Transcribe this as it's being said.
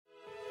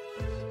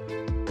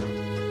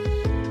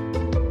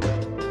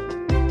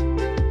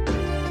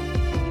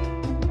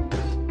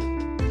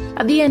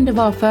At the end of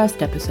our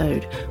first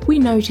episode, we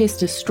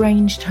noticed a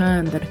strange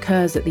turn that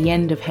occurs at the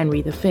end of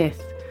Henry V.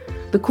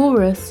 The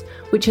chorus,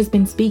 which has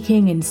been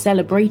speaking in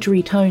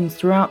celebratory tones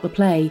throughout the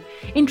play,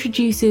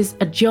 introduces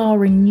a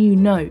jarring new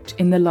note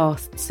in the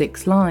last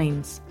 6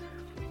 lines.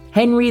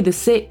 Henry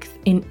VI,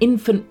 in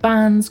infant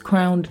bands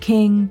crowned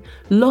king,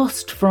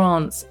 lost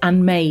France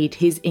and made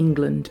his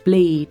England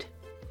bleed.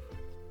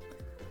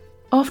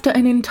 After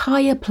an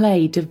entire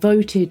play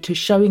devoted to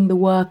showing the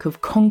work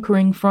of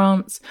conquering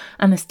France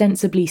and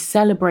ostensibly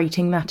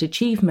celebrating that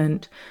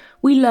achievement,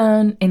 we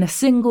learn in a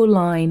single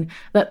line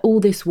that all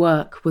this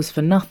work was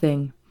for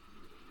nothing.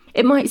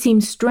 It might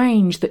seem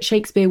strange that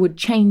Shakespeare would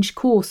change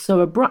course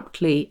so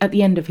abruptly at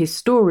the end of his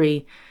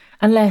story,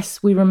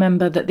 unless we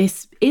remember that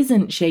this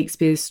isn't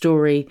Shakespeare's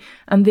story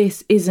and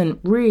this isn't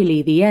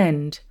really the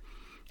end.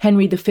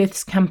 Henry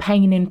V's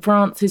campaign in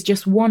France is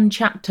just one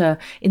chapter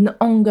in the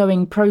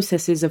ongoing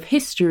processes of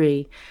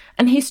history,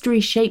 and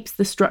history shapes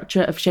the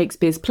structure of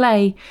Shakespeare's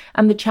play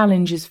and the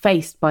challenges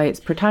faced by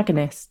its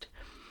protagonist.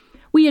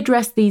 We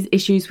addressed these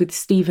issues with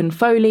Stephen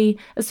Foley,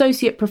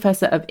 Associate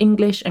Professor of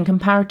English and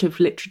Comparative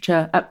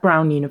Literature at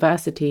Brown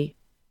University.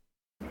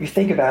 You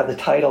think about the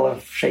title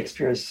of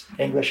Shakespeare's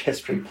English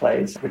history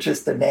plays, which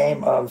is the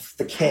name of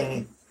the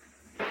king.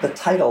 The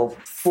title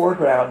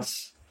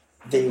foregrounds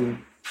the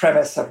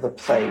premise of the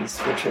plays,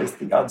 which is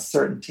the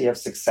uncertainty of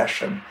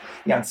succession,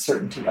 the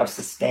uncertainty of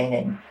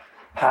sustaining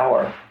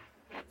power.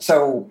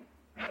 So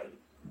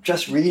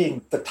just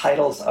reading the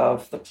titles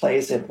of the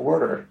plays in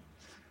order,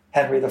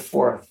 Henry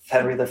IV,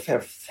 Henry V,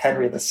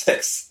 Henry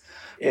VI,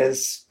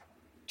 is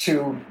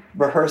to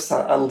rehearse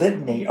a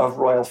litany of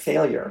royal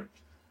failure.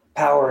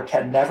 Power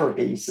can never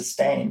be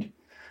sustained.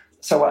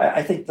 So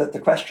I think that the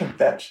question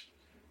that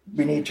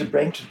we need to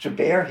bring to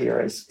bear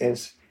here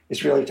is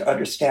really to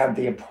understand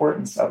the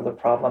importance of the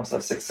problems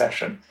of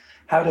succession.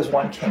 How does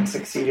one king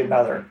succeed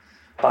another?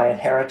 By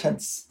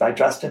inheritance, by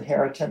just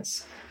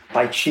inheritance,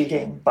 by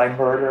cheating, by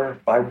murder,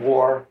 by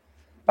war,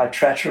 by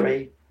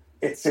treachery.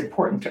 It's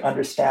important to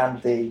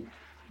understand the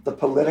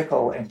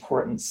political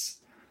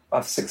importance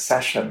of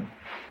succession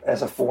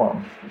as a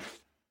form.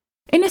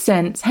 In a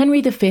sense,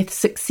 Henry V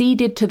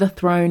succeeded to the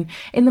throne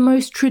in the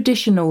most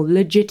traditional,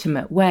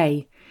 legitimate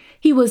way.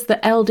 He was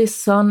the eldest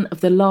son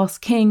of the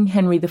last king,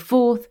 Henry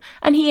IV,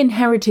 and he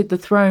inherited the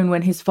throne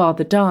when his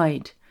father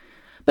died.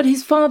 But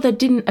his father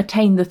didn't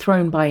attain the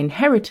throne by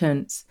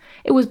inheritance.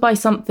 It was by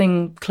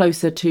something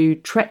closer to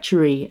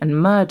treachery and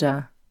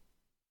murder.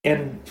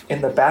 In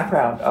the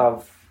background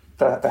of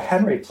the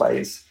Henry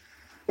plays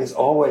is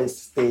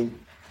always the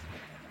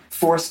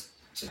forced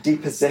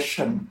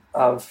deposition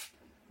of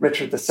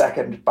Richard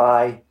II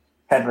by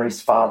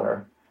Henry's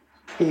father.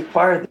 He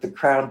acquired the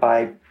crown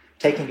by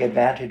taking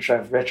advantage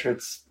of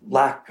Richard's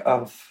lack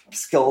of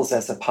skills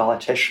as a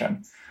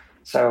politician.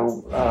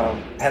 So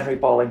Henry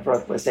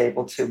Bolingbroke was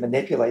able to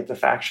manipulate the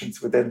factions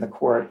within the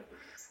court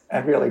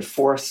and really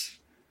force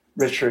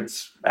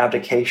Richard's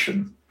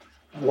abdication.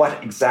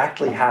 What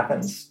exactly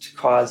happens to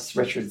cause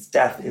Richard's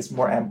death is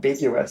more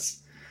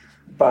ambiguous,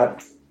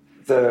 but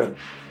the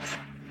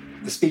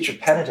speech of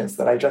penitence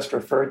that I just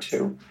referred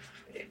to,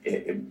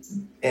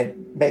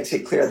 it makes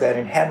it clear that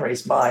in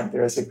Henry's mind,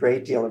 there is a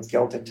great deal of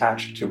guilt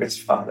attached to his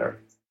father.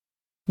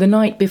 The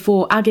night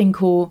before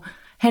Agincourt,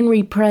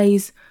 Henry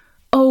prays,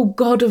 "O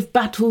God of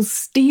battles,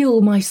 steel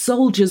my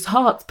soldiers'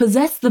 hearts,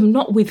 possess them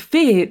not with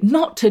fear,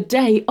 not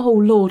today, O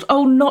Lord,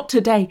 oh, not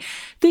today.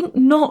 Think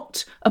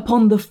not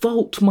upon the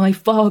fault my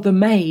father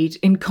made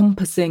in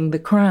compassing the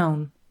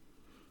crown."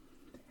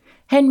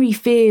 Henry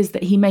fears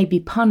that he may be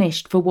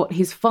punished for what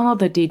his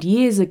father did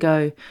years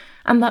ago,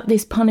 and that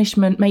this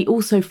punishment may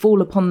also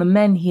fall upon the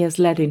men he has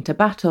led into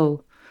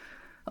battle.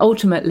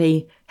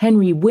 Ultimately,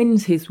 Henry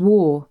wins his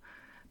war,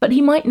 but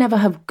he might never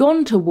have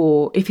gone to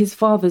war if his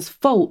father's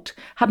fault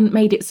hadn't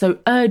made it so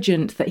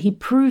urgent that he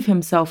prove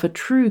himself a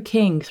true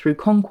king through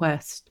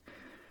conquest.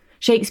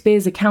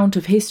 Shakespeare's account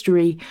of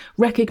history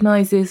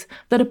recognises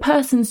that a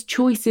person's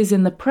choices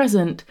in the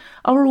present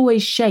are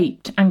always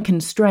shaped and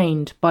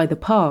constrained by the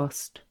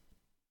past.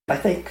 I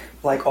think,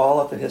 like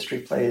all of the history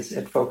plays,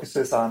 it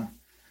focuses on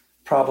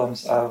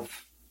problems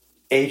of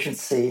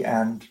agency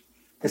and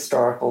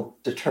historical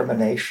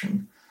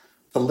determination,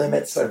 the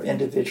limits of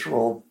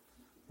individual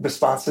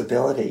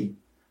responsibility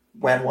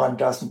when one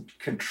doesn't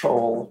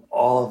control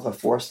all of the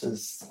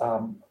forces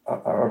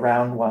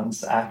around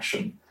one's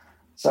action.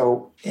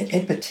 So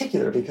in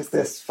particular, because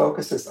this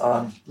focuses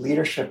on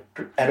leadership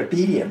and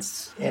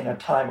obedience in a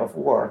time of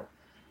war,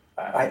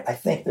 I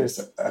think there's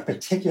a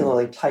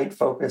particularly tight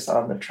focus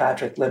on the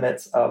tragic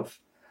limits of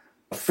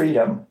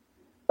freedom.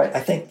 But I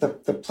think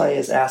the play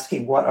is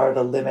asking what are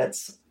the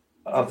limits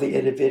of the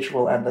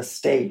individual and the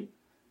state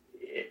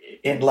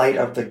in light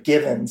of the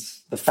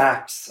givens, the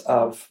facts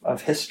of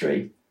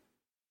history.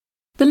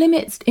 The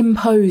limits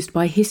imposed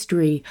by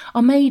history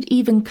are made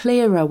even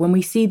clearer when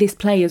we see this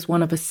play as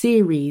one of a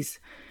series.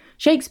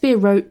 Shakespeare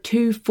wrote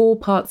 2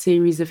 4-part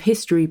series of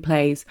history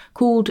plays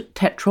called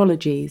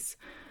tetralogies.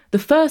 The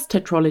first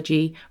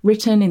tetralogy,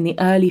 written in the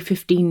early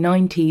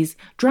 1590s,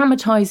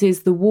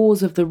 dramatises the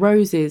Wars of the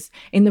Roses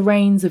in the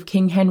reigns of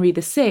King Henry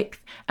VI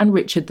and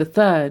Richard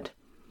III.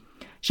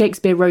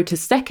 Shakespeare wrote a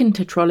second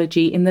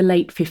tetralogy in the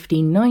late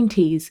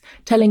 1590s,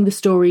 telling the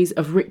stories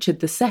of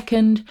Richard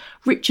II,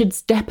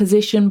 Richard's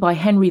deposition by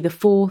Henry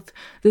IV,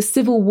 the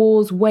civil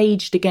wars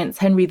waged against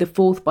Henry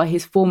IV by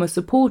his former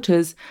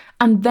supporters,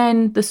 and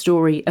then the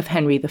story of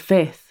Henry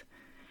V.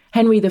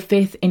 Henry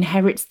V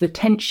inherits the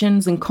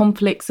tensions and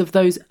conflicts of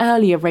those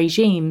earlier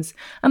regimes,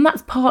 and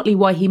that's partly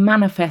why he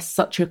manifests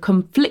such a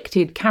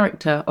conflicted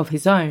character of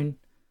his own.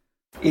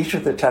 Each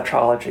of the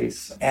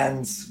tetralogies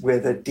ends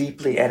with a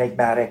deeply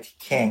enigmatic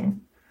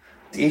king.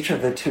 Each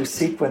of the two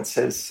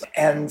sequences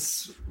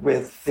ends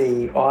with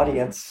the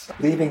audience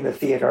leaving the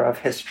theater of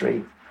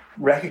history,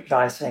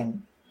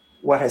 recognizing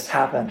what has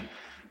happened,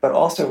 but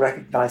also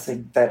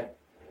recognizing that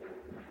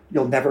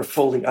you'll never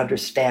fully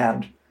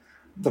understand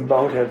the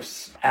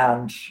motives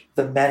and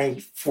the many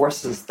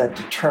forces that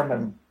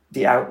determine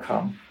the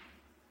outcome.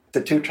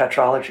 The two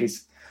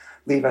tetralogies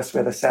leave us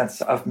with a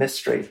sense of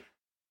mystery.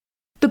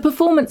 The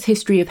performance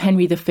history of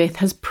Henry V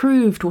has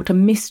proved what a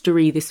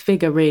mystery this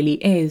figure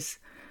really is.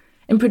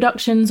 In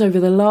productions over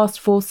the last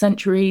 4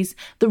 centuries,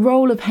 the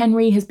role of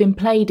Henry has been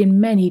played in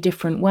many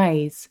different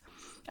ways.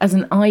 As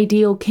an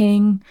ideal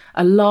king,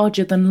 a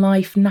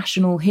larger-than-life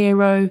national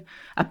hero,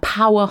 a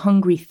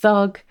power-hungry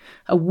thug,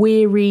 a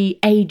weary,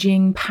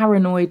 ageing,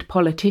 paranoid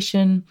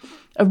politician,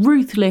 a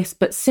ruthless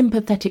but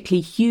sympathetically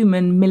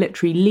human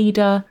military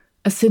leader,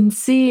 a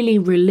sincerely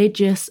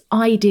religious,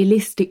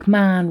 idealistic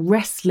man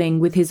wrestling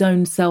with his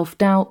own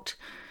self-doubt,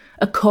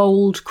 a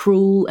cold,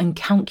 cruel and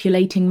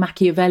calculating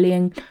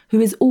Machiavellian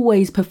who is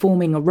always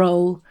performing a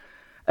role,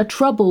 a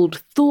troubled,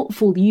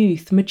 thoughtful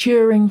youth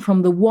maturing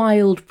from the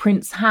wild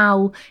Prince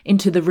Hal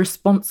into the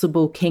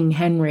responsible King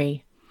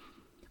Henry.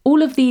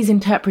 All of these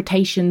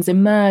interpretations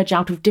emerge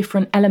out of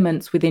different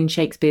elements within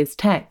Shakespeare's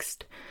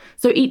text.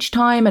 So each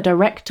time a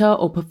director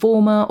or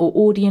performer or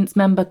audience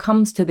member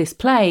comes to this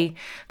play,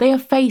 they are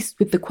faced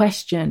with the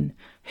question,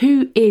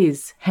 who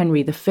is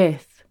Henry V?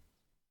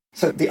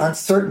 So the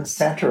uncertain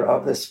center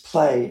of this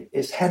play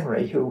is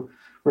Henry, who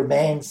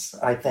remains,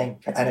 I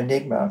think, an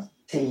enigma.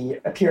 He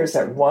appears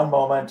at one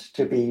moment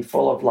to be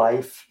full of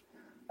life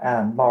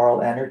and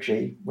moral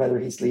energy, whether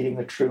he's leading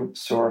the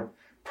troops or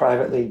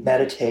privately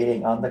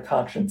meditating on the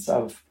conscience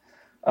of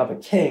a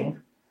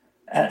king.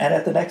 And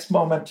at the next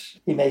moment,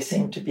 he may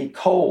seem to be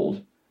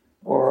cold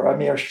or a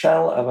mere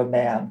shell of a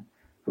man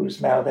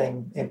who's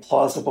mouthing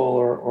implausible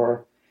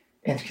or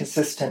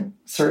inconsistent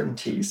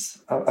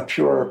certainties, a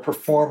pure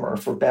performer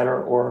for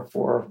better or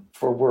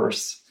for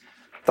worse.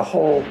 The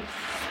whole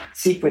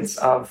sequence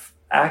of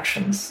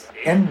actions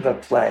in the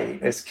play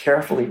is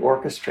carefully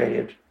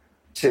orchestrated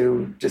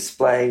to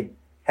display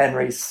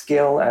Henry's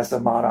skill as a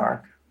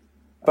monarch,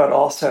 but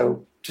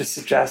also to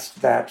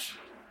suggest that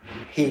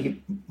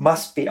he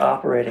must be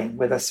operating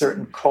with a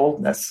certain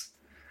coldness,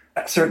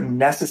 a certain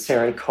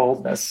necessary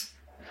coldness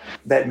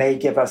that may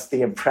give us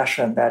the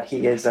impression that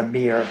he is a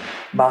mere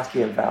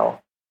Machiavel.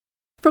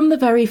 From the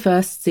very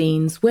first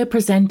scenes, we're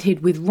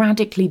presented with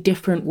radically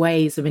different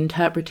ways of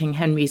interpreting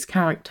Henry's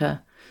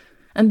character.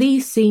 And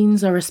these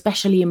scenes are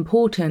especially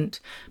important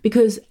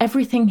because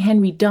everything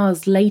Henry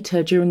does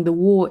later during the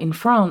war in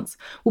France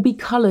will be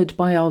coloured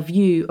by our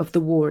view of the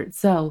war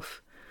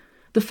itself.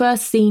 The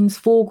first scenes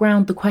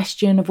foreground the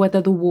question of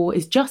whether the war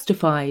is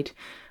justified,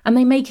 and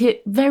they make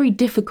it very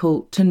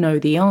difficult to know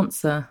the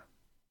answer.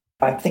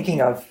 I'm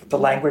thinking of the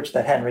language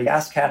that Henry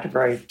asked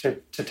Canterbury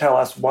to tell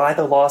us why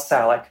the law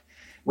Salic,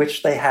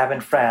 which they have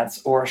in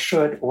France, or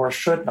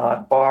should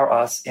not bar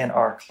us in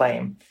our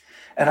claim.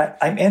 And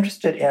I'm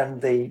interested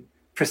in the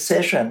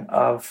precision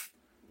of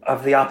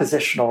the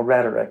oppositional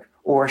rhetoric,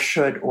 or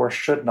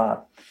should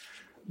not,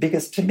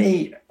 because to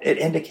me it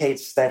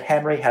indicates that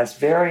Henry has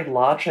very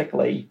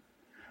logically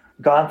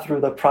gone through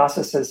the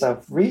processes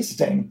of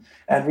reasoning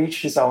and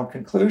reached his own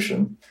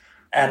conclusion,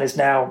 and is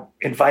now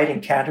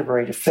inviting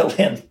Canterbury to fill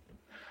in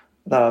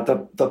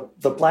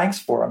the blanks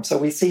for him. So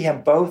we see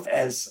him both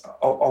as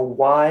a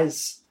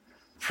wise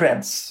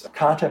prince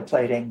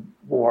contemplating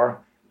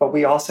war, but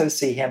we also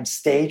see him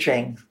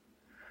staging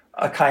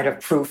a kind of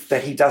proof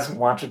that he doesn't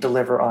want to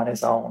deliver on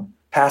his own,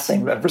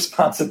 passing the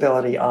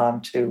responsibility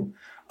on to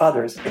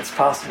others. It's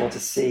possible to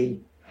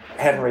see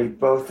Henry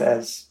both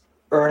as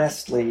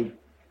earnestly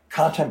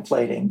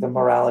contemplating the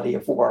morality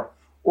of war,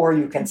 or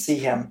you can see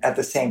him at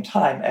the same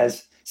time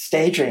as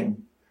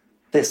staging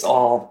this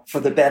all for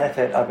the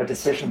benefit of a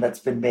decision that's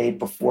been made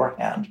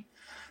beforehand.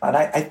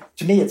 And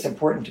to me, it's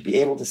important to be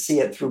able to see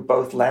it through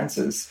both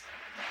lenses.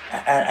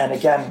 And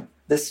again,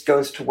 this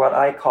goes to what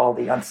I call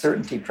the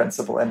uncertainty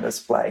principle in this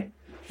play.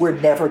 We're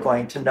never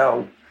going to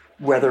know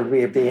whether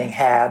we're being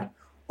had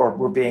or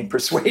we're being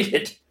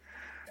persuaded.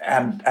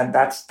 And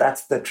that's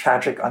the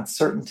tragic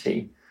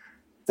uncertainty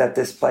that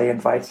this play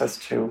invites us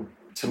to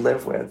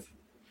live with.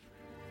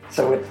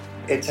 So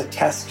it's a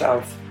test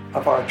of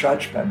our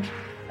judgment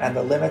and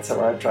the limits of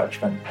our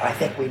judgment. I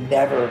think we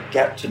never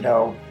get to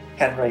know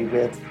Henry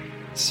with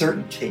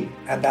certainty,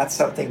 and that's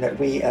something that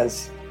we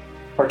as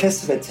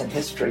participants in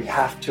history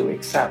have to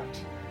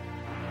accept.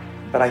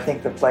 But I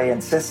think the play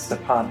insists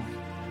upon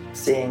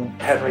seeing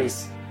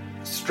Henry's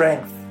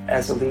strength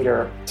as a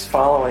leader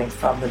following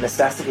from the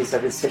necessities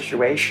of his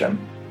situation,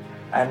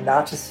 and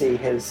not to see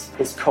his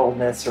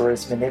coldness or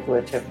his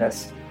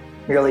manipulativeness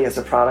merely as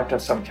a product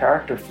of some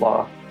character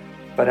flaw,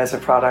 but as a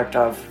product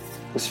of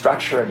the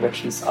structure in which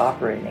he's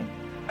operating.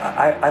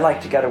 I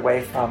like to get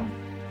away from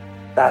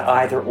that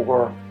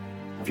either-or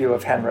view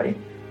of Henry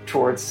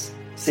towards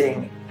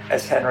seeing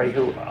as Henry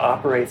who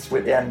operates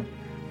within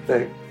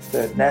the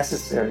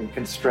necessary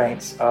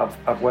constraints of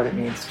what it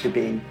means to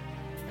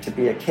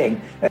be a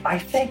king. I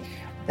think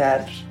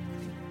that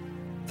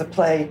the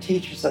play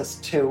teaches us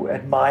to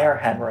admire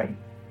Henry,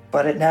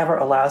 but it never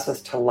allows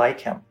us to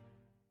like him.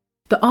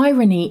 The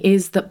irony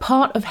is that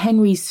part of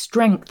Henry's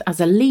strength as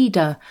a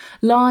leader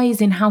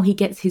lies in how he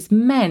gets his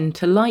men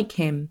to like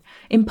him,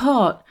 in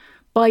part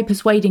by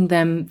persuading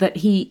them that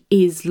he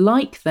is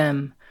like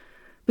them.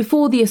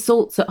 Before the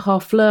assaults at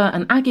Harfleur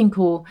and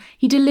Agincourt,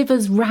 he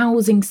delivers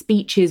rousing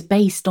speeches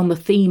based on the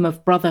theme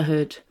of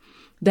brotherhood.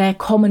 Their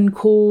common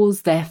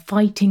cause, their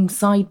fighting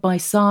side by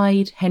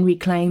side, Henry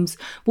claims,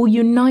 will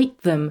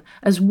unite them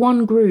as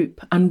one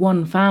group and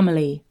one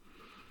family.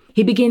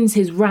 He begins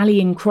his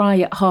rallying cry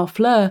at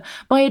Harfleur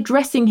by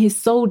addressing his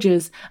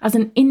soldiers as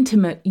an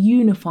intimate,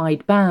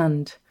 unified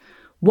band.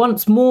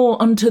 "Once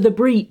more unto the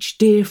breach,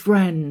 dear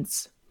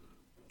friends."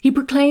 He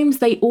proclaims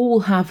they all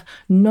have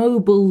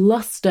noble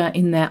lustre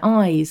in their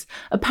eyes,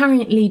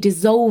 apparently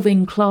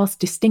dissolving class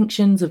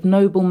distinctions of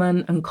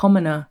nobleman and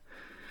commoner.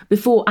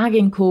 Before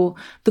Agincourt,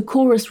 the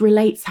chorus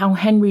relates how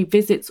Henry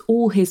visits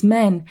all his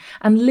men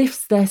and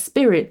lifts their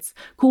spirits,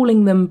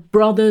 calling them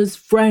brothers,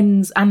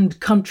 friends, and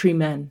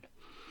countrymen.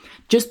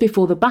 Just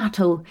before the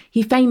battle,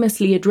 he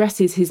famously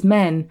addresses his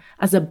men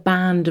as a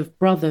band of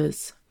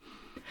brothers.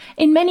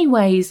 In many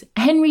ways,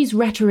 Henry's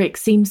rhetoric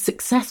seems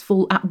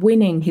successful at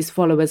winning his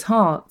followers'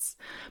 hearts.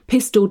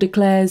 Pistol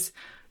declares,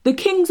 "The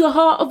king's a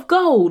heart of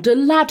gold, a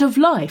lad of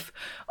life.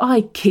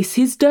 I kiss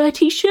his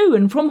dirty shoe,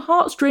 and from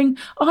heartstring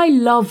I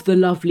love the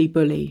lovely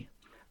bully."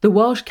 The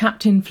Welsh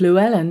captain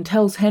Llewellyn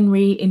tells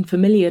Henry in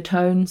familiar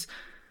tones,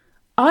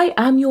 "I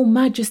am your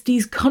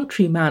majesty's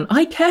countryman.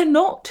 I care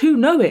not to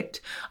know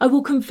it. I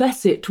will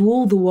confess it to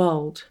all the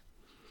world."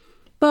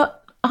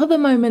 But other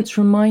moments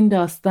remind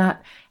us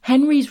that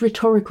Henry's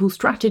rhetorical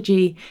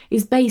strategy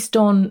is based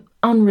on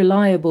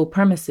unreliable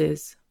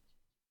premises.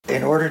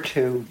 In order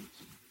to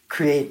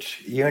create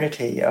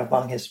unity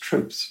among his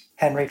troops,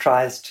 Henry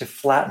tries to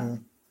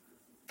flatten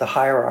the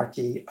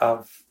hierarchy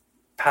of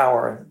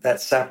power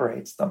that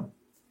separates them.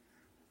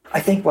 I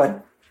think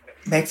what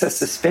makes us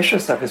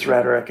suspicious of his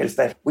rhetoric is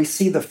that we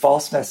see the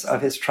falseness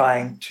of his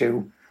trying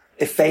to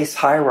efface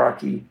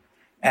hierarchy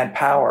and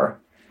power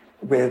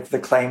with the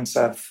claims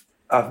of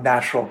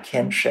natural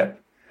kinship.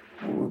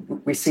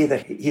 We see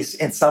that he's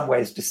in some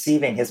ways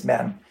deceiving his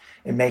men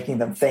in making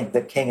them think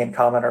that king and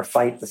commoner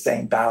fight the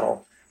same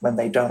battle when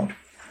they don't.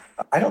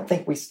 I don't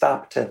think we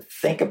stop to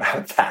think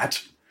about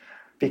that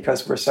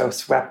because we're so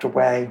swept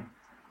away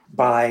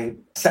by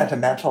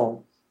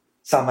sentimental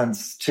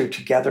summons to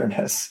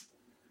togetherness.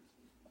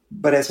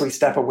 But as we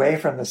step away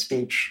from the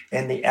speech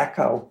in the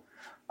echo,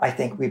 I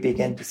think we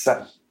begin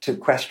to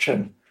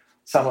question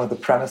some of the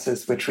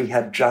premises which we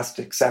had just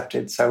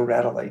accepted so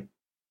readily.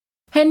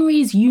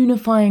 Henry's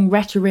unifying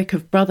rhetoric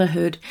of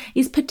brotherhood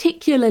is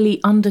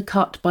particularly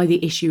undercut by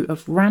the issue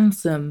of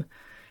ransom.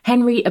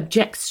 Henry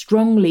objects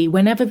strongly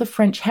whenever the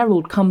French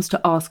herald comes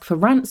to ask for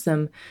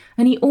ransom,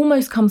 and he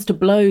almost comes to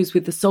blows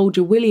with the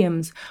soldier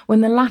Williams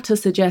when the latter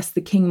suggests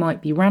the king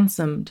might be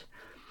ransomed.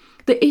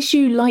 The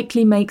issue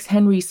likely makes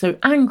Henry so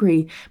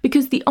angry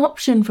because the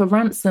option for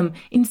ransom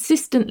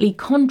insistently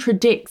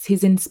contradicts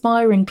his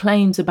inspiring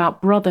claims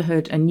about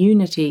brotherhood and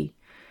unity.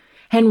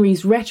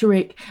 Henry's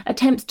rhetoric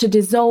attempts to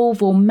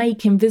dissolve or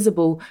make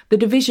invisible the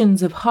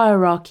divisions of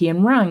hierarchy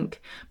and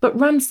rank, but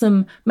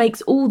ransom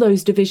makes all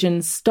those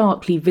divisions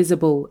starkly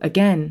visible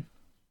again.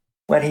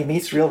 When he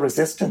meets real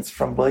resistance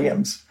from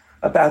Williams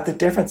about the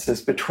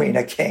differences between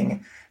a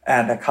king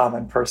and a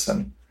common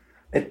person,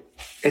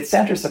 it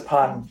centers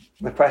upon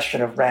the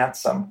question of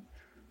ransom.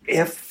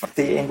 If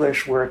the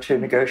English were to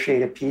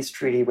negotiate a peace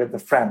treaty with the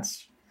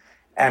French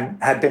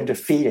and had been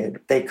defeated,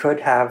 they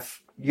could have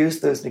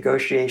used those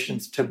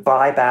negotiations to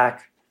buy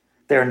back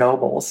their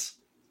nobles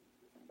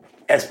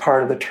as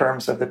part of the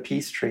terms of the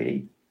peace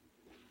treaty.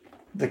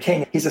 The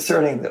king, he's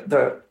asserting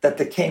that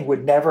the king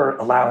would never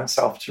allow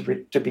himself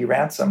to be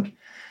ransomed.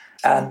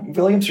 And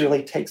Williams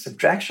really takes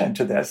objection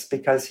to this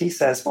because he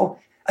says, well,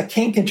 a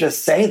king can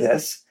just say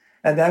this,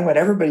 and then when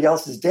everybody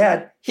else is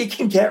dead, he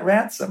can get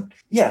ransomed.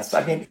 Yes,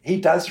 I mean,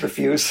 he does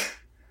refuse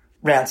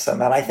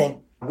ransom. And I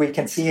think we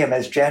can see him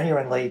as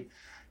genuinely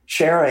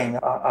sharing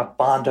a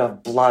bond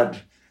of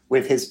blood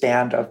with his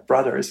band of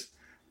brothers.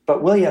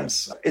 But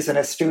Williams is an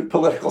astute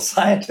political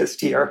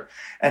scientist here,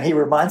 and he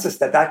reminds us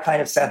that that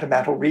kind of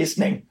sentimental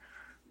reasoning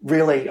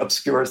really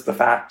obscures the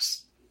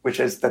facts, which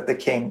is that the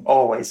king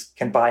always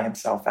can buy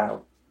himself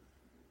out.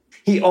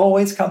 He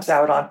always comes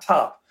out on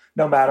top,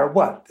 no matter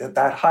what.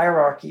 That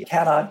hierarchy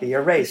cannot be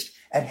erased.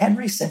 And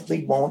Henry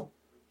simply won't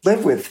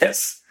live with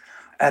this.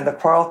 And the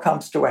quarrel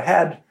comes to a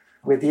head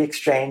with the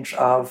exchange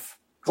of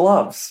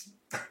gloves.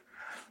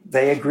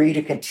 They agree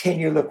to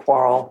continue the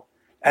quarrel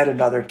at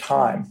another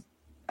time.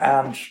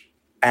 And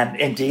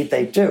indeed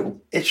they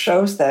do. It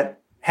shows that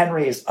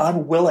Henry is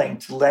unwilling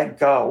to let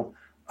go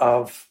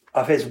of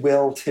his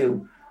will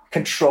to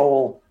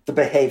control the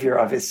behavior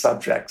of his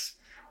subjects.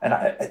 And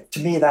to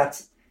me,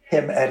 that's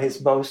him at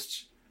his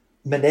most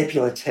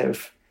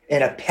manipulative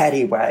in a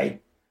petty way.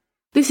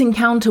 This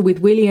encounter with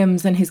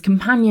Williams and his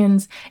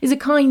companions is a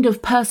kind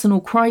of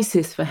personal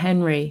crisis for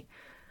Henry.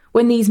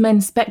 When these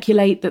men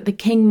speculate that the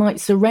king might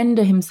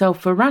surrender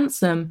himself for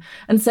ransom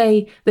and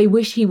say they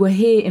wish he were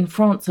here in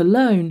France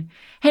alone,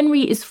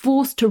 Henry is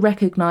forced to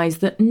recognise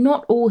that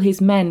not all his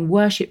men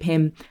worship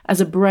him as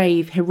a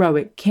brave,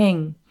 heroic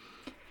king.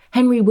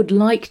 Henry would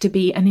like to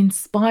be an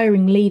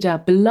inspiring leader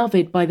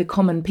beloved by the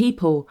common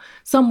people,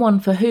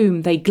 someone for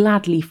whom they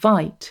gladly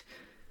fight.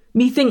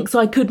 "Methinks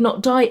I could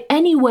not die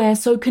anywhere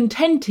so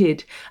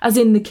contented as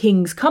in the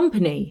king's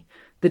company,"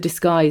 the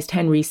disguised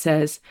Henry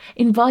says,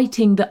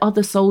 inviting the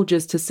other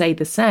soldiers to say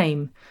the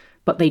same.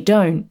 But they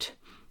don't.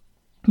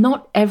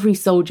 Not every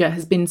soldier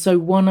has been so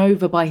won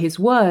over by his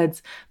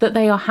words that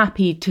they are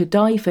happy to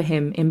die for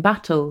him in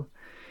battle.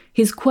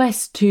 His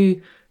quest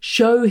to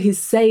show his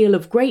sail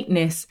of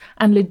greatness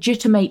and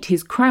legitimate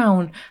his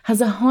crown has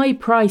a high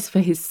price for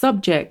his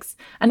subjects,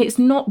 and it's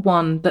not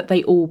one that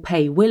they all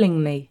pay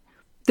willingly.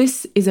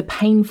 This is a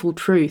painful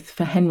truth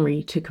for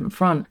Henry to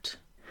confront.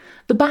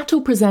 The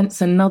battle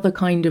presents another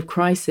kind of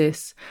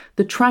crisis,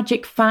 the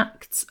tragic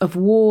facts of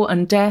war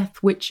and death,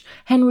 which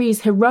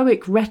Henry's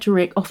heroic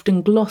rhetoric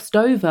often glossed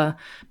over,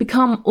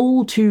 become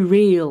all too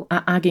real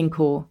at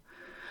Agincourt.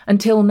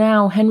 Until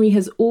now, Henry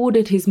has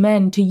ordered his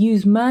men to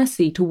use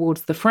mercy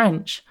towards the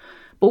French.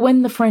 But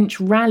when the French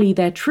rally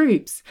their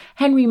troops,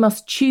 Henry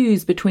must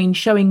choose between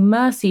showing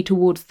mercy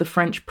towards the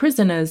French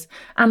prisoners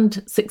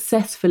and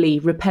successfully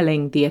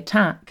repelling the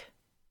attack.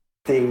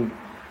 The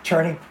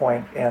turning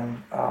point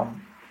in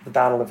the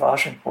Battle of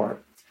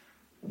Agincourt,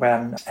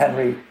 when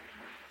Henry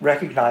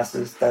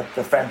recognizes that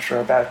the French are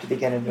about to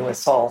begin a new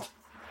assault,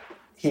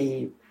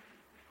 he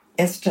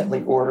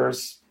instantly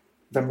orders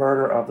the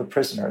murder of the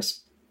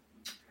prisoners.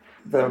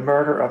 The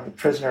murder of the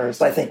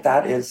prisoners, I think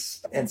that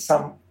is, in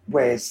some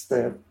ways,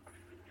 the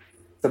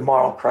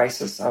moral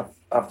crisis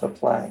of the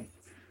play.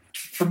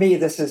 For me,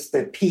 this is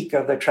the peak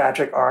of the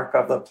tragic arc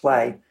of the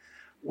play,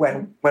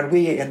 when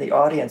we in the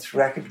audience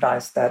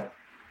recognize that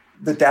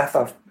the death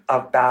of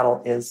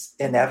battle is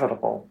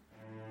inevitable.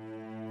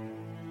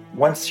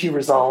 Once you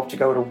resolve to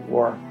go to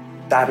war,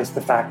 that is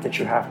the fact that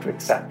you have to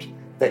accept,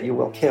 that you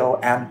will kill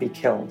and be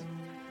killed.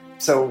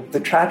 So the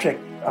tragic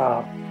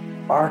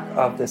arc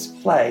of this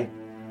play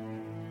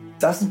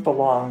doesn't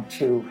belong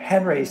to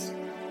Henry's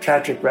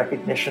tragic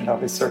recognition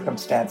of his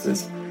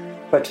circumstances,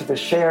 but to the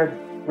shared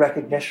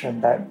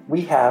recognition that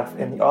we have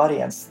in the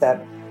audience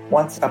that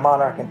once a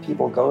monarch and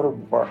people go to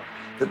war,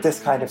 that this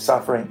kind of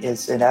suffering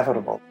is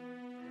inevitable.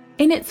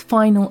 In its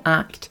final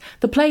act,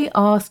 the play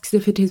asks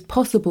if it is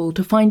possible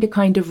to find a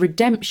kind of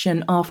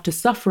redemption after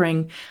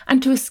suffering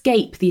and to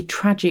escape the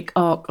tragic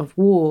arc of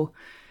war.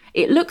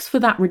 It looks for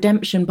that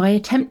redemption by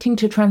attempting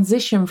to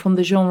transition from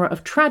the genre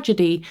of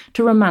tragedy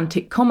to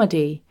romantic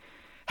comedy.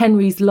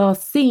 Henry's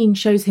last scene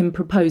shows him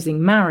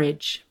proposing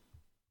marriage.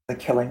 The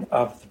killing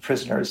of the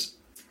prisoners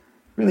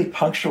really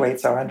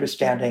punctuates our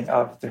understanding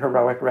of the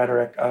heroic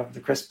rhetoric of the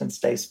Crispin's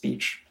Day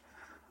speech,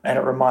 and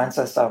it reminds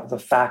us of the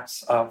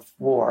facts of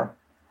war.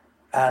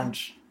 And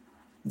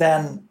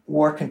then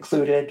war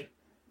concluded,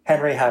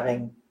 Henry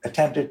having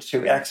attempted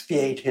to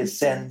expiate his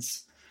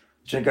sins,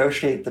 to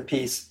negotiate the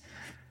peace.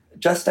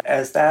 Just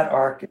as that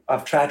arc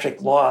of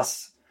tragic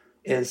loss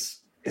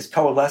is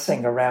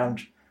coalescing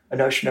around a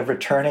notion of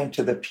returning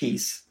to the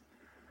peace,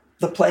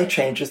 the play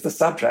changes the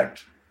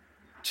subject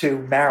to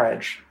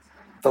marriage.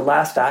 The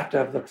last act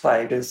of the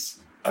play is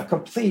a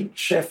complete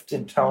shift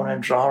in tone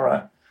and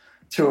genre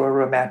to a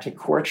romantic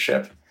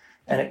courtship.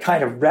 And it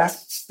kind of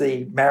wrests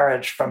the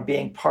marriage from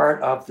being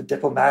part of the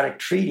diplomatic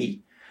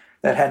treaty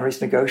that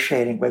Henry's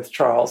negotiating with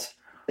Charles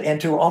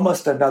into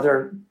almost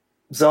another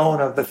zone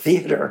of the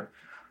theater,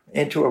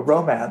 into a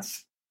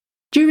romance.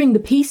 During the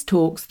peace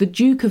talks, the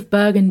Duke of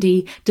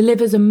Burgundy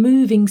delivers a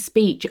moving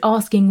speech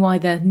asking why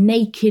the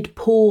naked,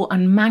 poor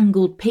and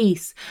mangled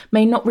peace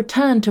may not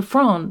return to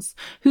France,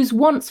 whose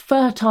once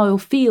fertile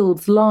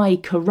fields lie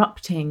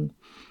corrupting.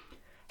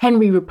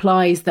 Henry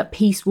replies that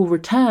peace will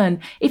return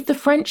if the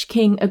French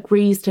king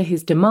agrees to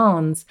his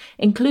demands,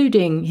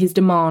 including his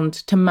demand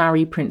to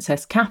marry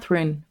Princess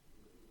Catherine.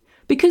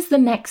 Because the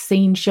next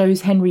scene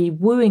shows Henry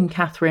wooing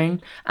Catherine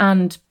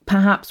and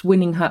perhaps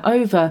winning her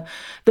over,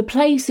 the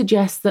play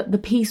suggests that the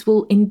peace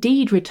will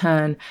indeed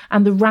return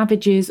and the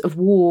ravages of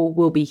war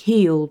will be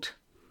healed.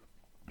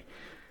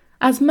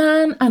 "As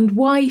man and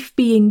wife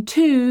being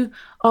two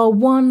are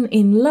one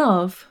in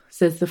love,"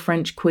 says the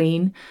French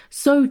Queen,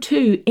 "so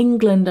too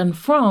England and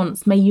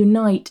France may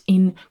unite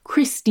in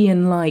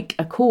Christian-like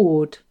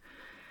accord."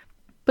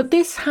 But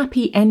this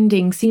happy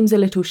ending seems a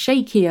little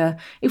shakier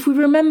if we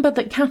remember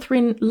that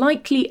Catherine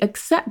likely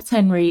accepts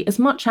Henry as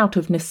much out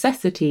of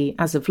necessity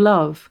as of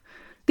love.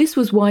 This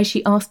was why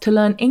she asked to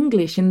learn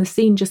English in the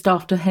scene just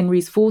after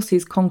Henry's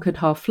forces conquered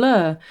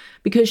Harfleur,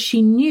 because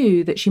she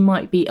knew that she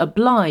might be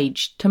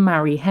obliged to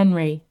marry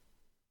Henry.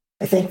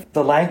 I think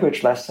the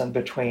language lesson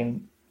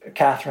between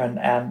Catherine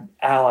and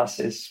Alice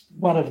is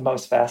one of the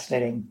most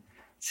fascinating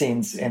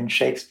scenes in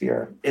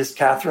Shakespeare. Is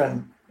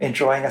Catherine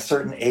enjoying a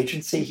certain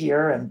agency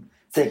here and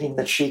thinking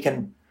that she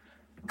can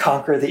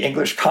conquer the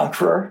English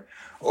conqueror?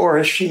 Or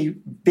is she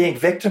being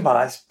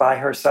victimized by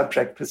her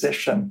subject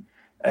position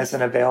as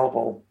an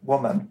available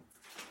woman?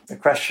 The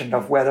question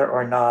of whether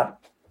or not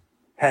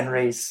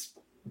Henry's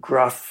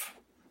gruff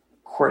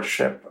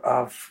courtship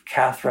of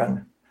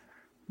Catherine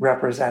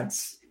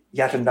represents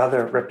yet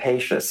another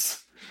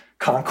rapacious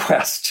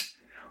conquest,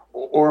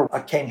 or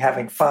a king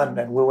having fun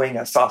and wooing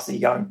a saucy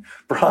young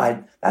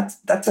bride.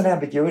 That's an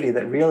ambiguity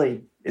that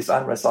really is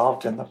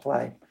unresolved in the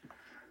play.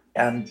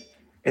 And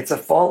it's a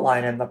fault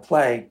line in the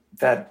play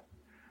that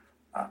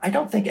I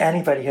don't think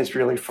anybody has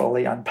really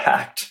fully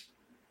unpacked,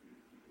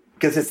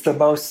 because it's the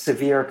most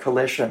severe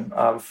collision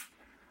of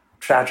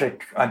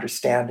tragic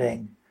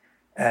understanding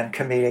and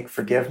comedic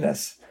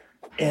forgiveness.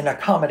 In a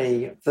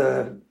comedy,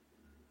 the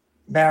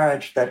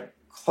marriage that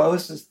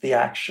closes the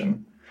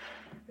action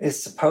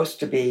is supposed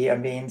to be a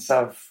means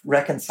of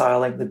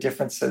reconciling the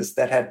differences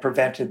that had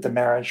prevented the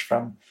marriage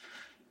from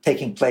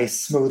taking place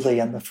smoothly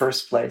in the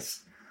first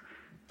place.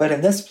 But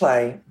in this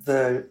play,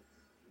 the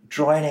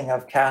joining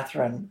of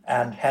Catherine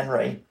and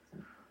Henry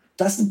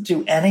doesn't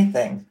do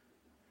anything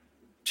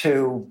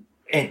to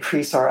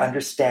increase our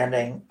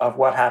understanding of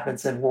what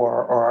happens in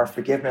war or our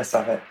forgiveness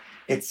of it.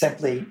 It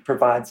simply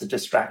provides a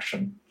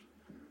distraction.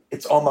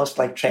 It's almost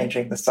like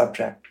changing the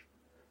subject,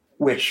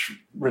 which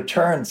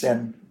returns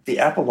in the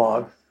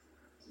epilogue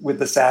with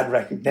the sad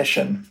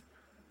recognition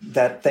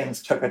that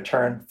things took a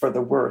turn for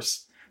the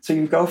worse. So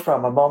you go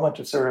from a moment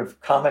of sort of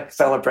comic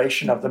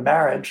celebration of the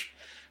marriage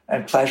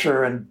and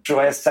pleasure and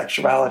joyous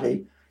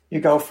sexuality, you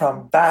go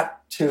from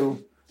that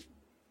to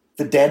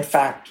the dead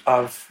fact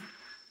of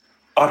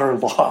utter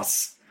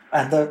loss.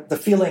 And the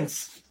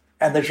feelings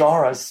and the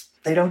genres,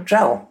 they don't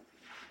gel.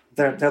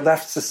 They're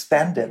left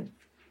suspended.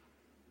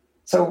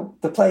 So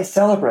the play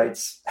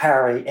celebrates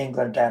Harry,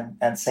 England,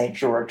 and St.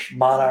 George,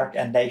 monarch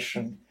and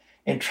nation,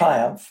 in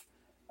triumph.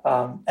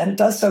 And it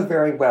does so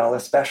very well,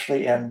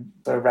 especially in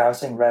the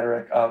rousing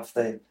rhetoric of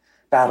the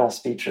battle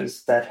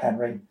speeches that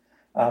Henry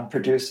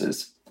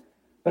produces.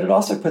 But it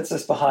also puts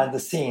us behind the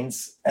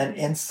scenes and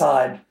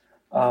inside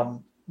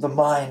the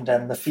mind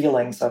and the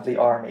feelings of the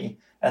army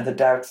and the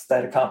doubts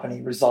that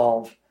accompany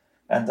resolve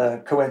and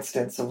the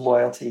coincidence of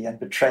loyalty and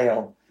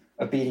betrayal,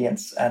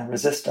 obedience and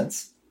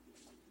resistance.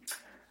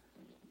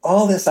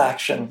 All this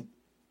action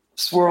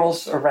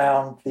swirls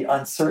around the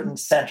uncertain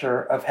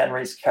center of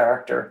Henry's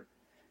character,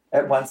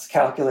 at once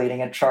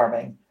calculating and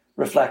charming,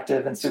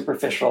 reflective and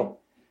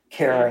superficial,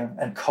 caring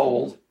and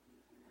cold.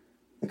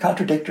 The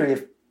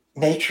contradictory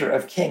nature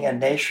of king and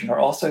nation are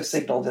also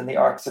signaled in the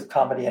arcs of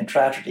comedy and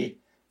tragedy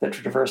that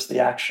traverse the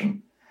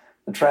action.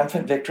 The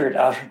triumphant victory at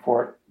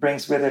Agincourt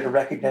brings with it a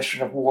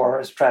recognition of war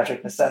as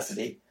tragic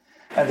necessity,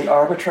 and the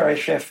arbitrary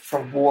shift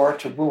from war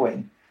to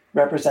wooing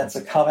represents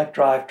a comic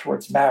drive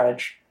towards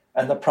marriage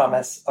and the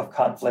promise of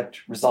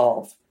conflict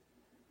resolve.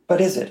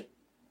 But is it?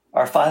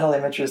 Our final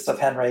images of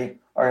Henry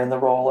are in the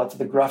role of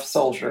the gruff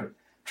soldier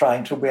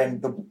trying to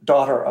win the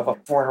daughter of a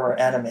former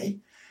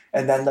enemy,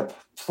 and then the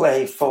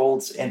play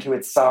folds into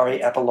its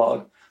sorry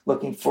epilogue,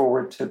 looking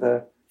forward to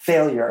the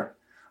failure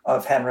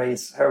of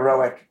Henry's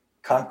heroic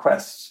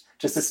conquests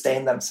to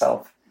sustain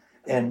themselves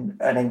in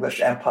an English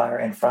empire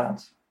in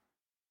France.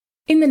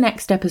 In the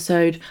next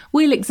episode,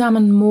 we'll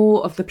examine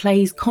more of the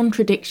play's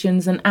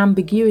contradictions and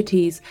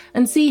ambiguities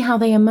and see how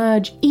they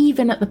emerge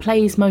even at the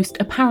play's most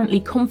apparently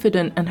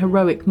confident and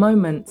heroic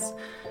moments.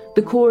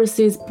 The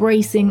chorus's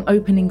bracing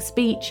opening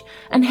speech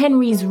and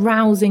Henry's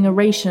rousing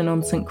oration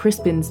on St.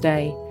 Crispin's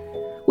Day.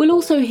 We'll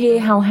also hear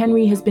how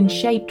Henry has been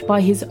shaped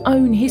by his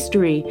own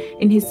history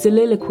in his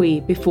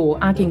soliloquy before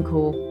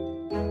Agincourt.